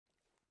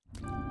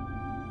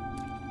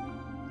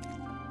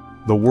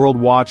The world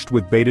watched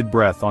with bated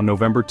breath on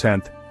November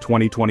 10,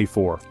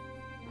 2024.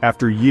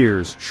 After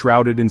years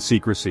shrouded in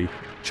secrecy,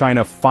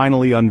 China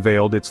finally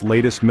unveiled its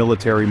latest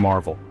military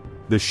marvel,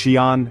 the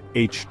Xian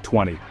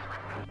H-20.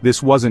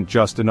 This wasn't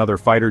just another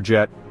fighter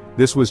jet,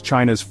 this was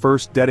China's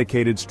first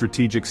dedicated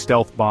strategic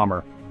stealth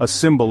bomber, a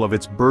symbol of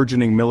its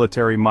burgeoning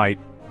military might,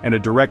 and a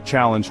direct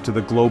challenge to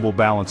the global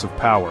balance of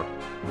power.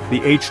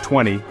 The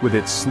H-20, with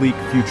its sleek,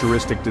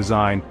 futuristic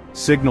design,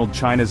 signaled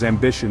China's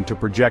ambition to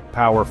project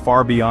power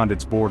far beyond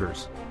its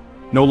borders.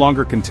 No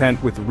longer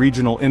content with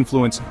regional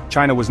influence,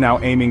 China was now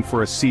aiming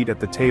for a seat at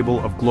the table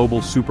of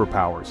global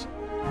superpowers.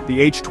 The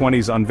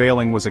H-20's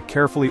unveiling was a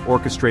carefully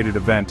orchestrated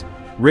event,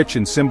 rich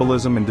in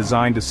symbolism and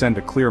designed to send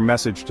a clear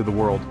message to the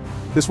world.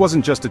 This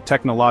wasn't just a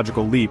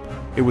technological leap,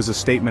 it was a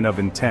statement of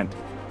intent.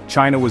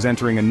 China was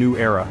entering a new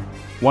era,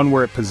 one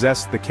where it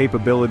possessed the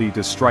capability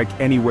to strike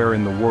anywhere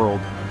in the world,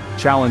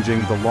 challenging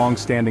the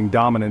long-standing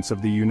dominance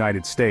of the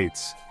United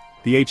States.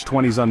 The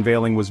H-20's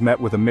unveiling was met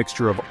with a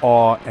mixture of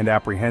awe and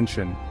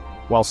apprehension.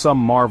 While some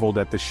marveled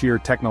at the sheer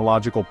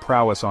technological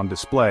prowess on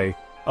display,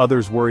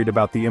 others worried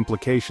about the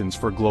implications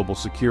for global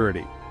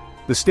security.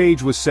 The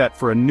stage was set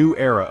for a new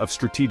era of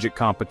strategic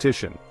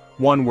competition,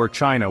 one where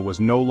China was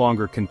no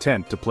longer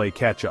content to play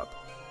catch-up.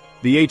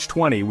 The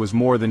H-20 was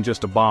more than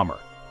just a bomber.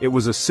 It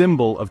was a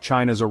symbol of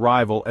China's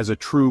arrival as a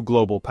true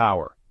global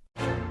power.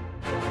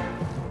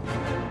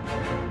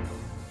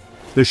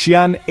 The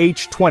Xian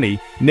H-20,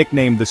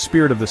 nicknamed the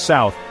Spirit of the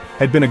South,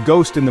 had been a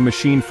ghost in the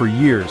machine for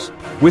years,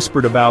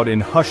 whispered about in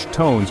hushed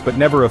tones but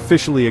never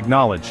officially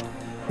acknowledged.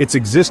 Its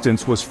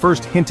existence was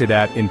first hinted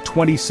at in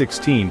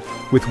 2016,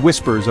 with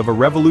whispers of a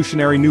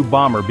revolutionary new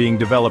bomber being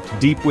developed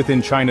deep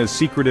within China's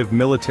secretive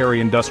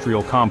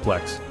military-industrial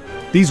complex.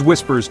 These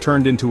whispers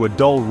turned into a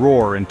dull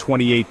roar in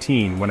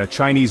 2018 when a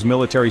Chinese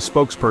military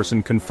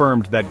spokesperson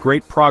confirmed that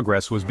great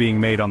progress was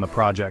being made on the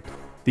project.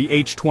 The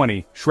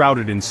H-20,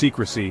 shrouded in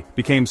secrecy,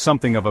 became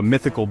something of a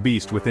mythical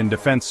beast within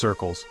defense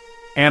circles.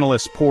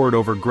 Analysts pored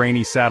over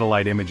grainy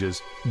satellite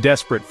images,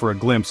 desperate for a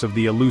glimpse of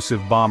the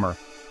elusive bomber.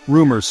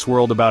 Rumors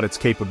swirled about its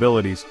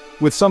capabilities,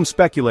 with some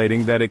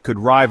speculating that it could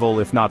rival,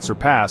 if not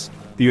surpass,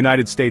 the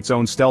United States'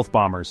 own stealth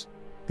bombers.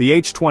 The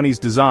H-20's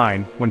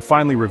design, when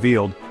finally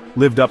revealed,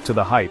 lived up to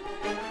the hype.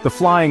 The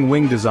flying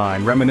wing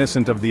design,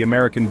 reminiscent of the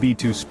American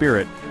B-2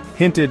 Spirit,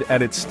 hinted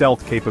at its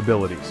stealth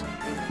capabilities.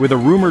 With a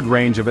rumored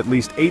range of at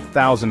least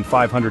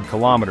 8,500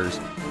 kilometers,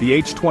 the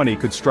H-20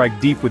 could strike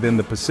deep within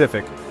the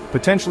Pacific,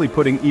 potentially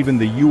putting even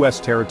the U.S.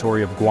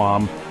 territory of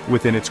Guam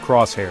within its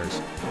crosshairs.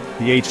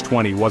 The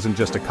H-20 wasn't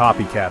just a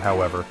copycat,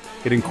 however.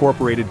 It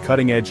incorporated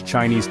cutting-edge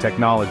Chinese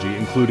technology,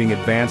 including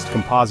advanced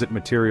composite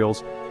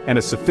materials and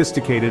a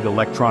sophisticated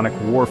electronic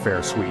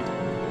warfare suite.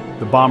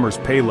 The bomber's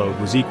payload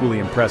was equally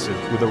impressive,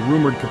 with a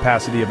rumored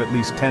capacity of at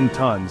least 10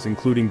 tons,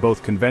 including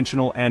both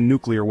conventional and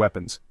nuclear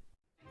weapons.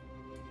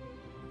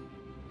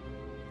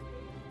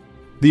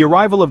 The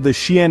arrival of the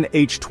Xian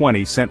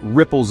H-20 sent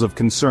ripples of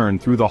concern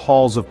through the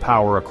halls of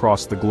power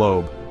across the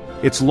globe.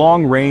 Its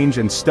long range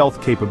and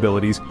stealth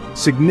capabilities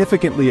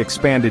significantly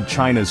expanded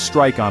China's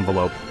strike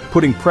envelope,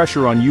 putting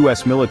pressure on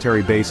U.S.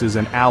 military bases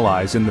and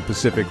allies in the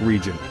Pacific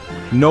region.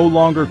 No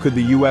longer could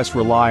the U.S.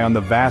 rely on the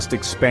vast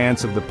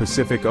expanse of the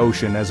Pacific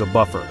Ocean as a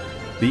buffer.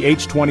 The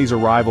H-20's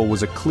arrival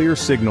was a clear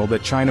signal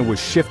that China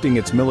was shifting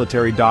its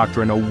military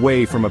doctrine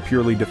away from a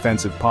purely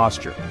defensive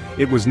posture.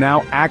 It was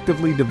now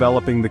actively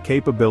developing the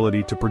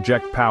capability to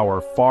project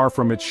power far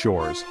from its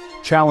shores,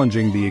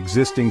 challenging the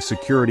existing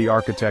security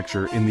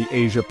architecture in the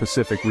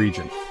Asia-Pacific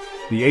region.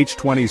 The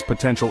H-20's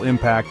potential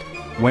impact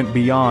went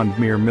beyond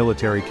mere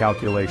military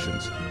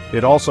calculations.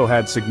 It also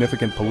had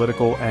significant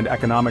political and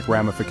economic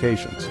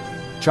ramifications.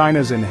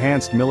 China's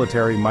enhanced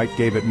military might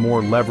gave it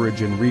more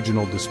leverage in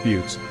regional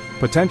disputes,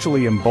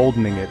 potentially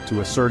emboldening it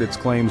to assert its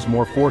claims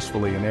more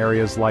forcefully in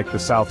areas like the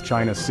South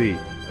China Sea.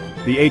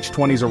 The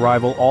H-20's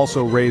arrival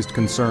also raised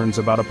concerns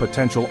about a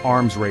potential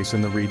arms race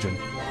in the region.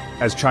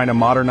 As China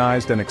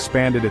modernized and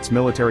expanded its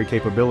military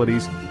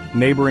capabilities,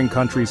 neighboring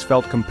countries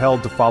felt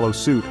compelled to follow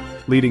suit,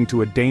 leading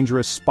to a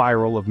dangerous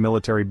spiral of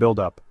military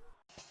buildup.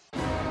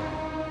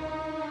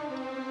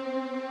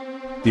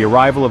 The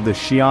arrival of the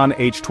Xian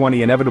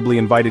H-20 inevitably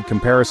invited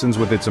comparisons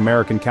with its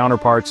American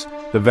counterparts,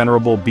 the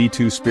venerable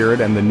B-2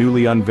 Spirit and the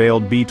newly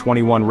unveiled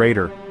B-21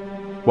 Raider.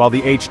 While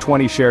the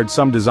H-20 shared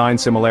some design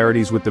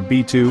similarities with the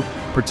B-2,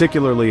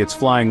 particularly its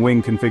flying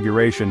wing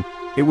configuration,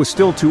 it was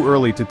still too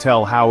early to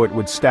tell how it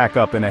would stack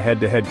up in a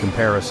head-to-head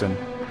comparison.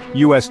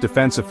 U.S.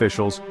 defense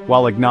officials,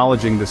 while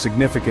acknowledging the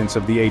significance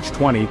of the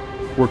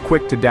H-20, were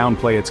quick to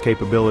downplay its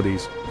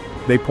capabilities.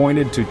 They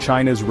pointed to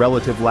China's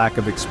relative lack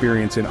of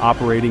experience in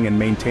operating and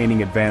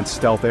maintaining advanced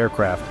stealth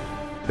aircraft.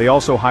 They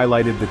also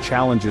highlighted the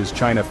challenges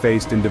China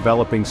faced in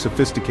developing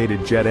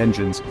sophisticated jet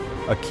engines,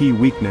 a key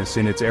weakness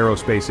in its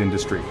aerospace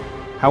industry.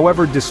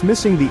 However,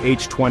 dismissing the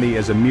H-20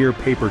 as a mere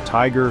paper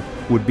tiger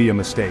would be a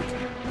mistake.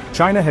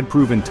 China had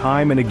proven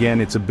time and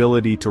again its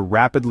ability to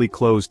rapidly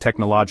close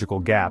technological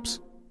gaps.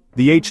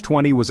 The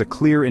H-20 was a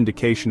clear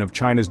indication of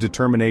China's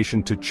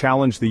determination to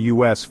challenge the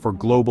U.S. for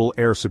global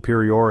air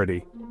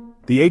superiority.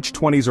 The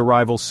H-20's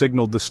arrival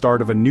signaled the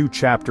start of a new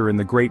chapter in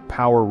the great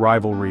power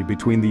rivalry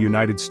between the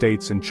United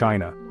States and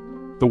China.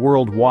 The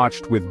world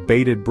watched with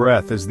bated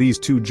breath as these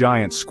two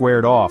giants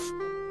squared off,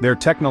 their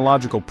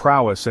technological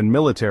prowess and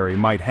military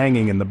might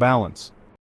hanging in the balance.